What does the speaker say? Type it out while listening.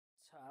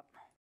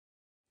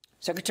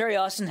Secretary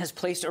Austin has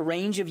placed a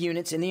range of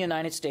units in the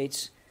United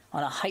States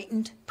on a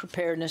heightened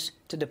preparedness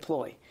to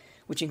deploy,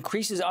 which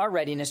increases our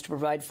readiness to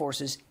provide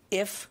forces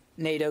if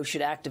NATO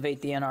should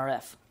activate the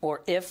NRF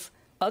or if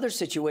other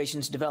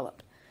situations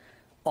develop.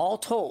 All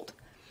told,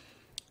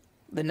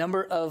 the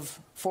number of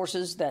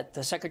forces that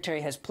the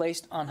Secretary has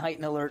placed on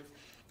heightened alert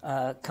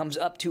comes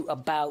up to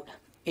about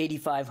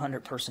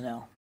 8,500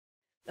 personnel.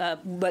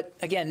 But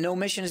again, no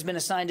mission has been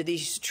assigned to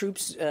these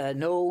troops.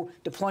 No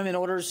deployment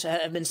orders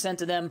have been sent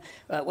to them.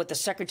 What the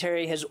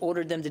Secretary has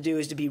ordered them to do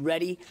is to be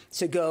ready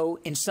to go,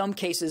 in some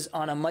cases,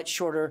 on a much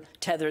shorter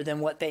tether than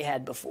what they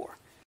had before.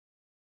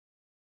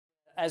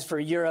 As for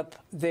Europe,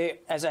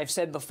 as I've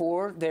said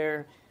before,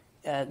 there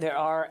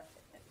are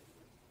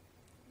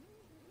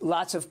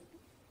lots of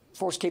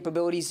force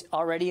capabilities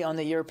already on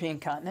the European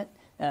continent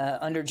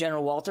under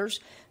General Walters,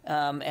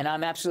 and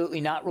I'm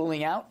absolutely not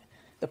ruling out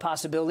the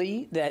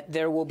possibility that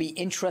there will be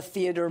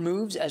intra-theater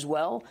moves as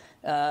well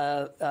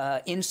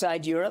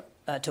inside Europe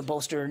to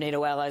bolster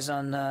NATO allies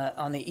on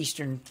the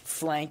eastern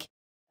flank.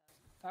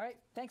 All right,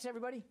 thanks,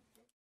 everybody.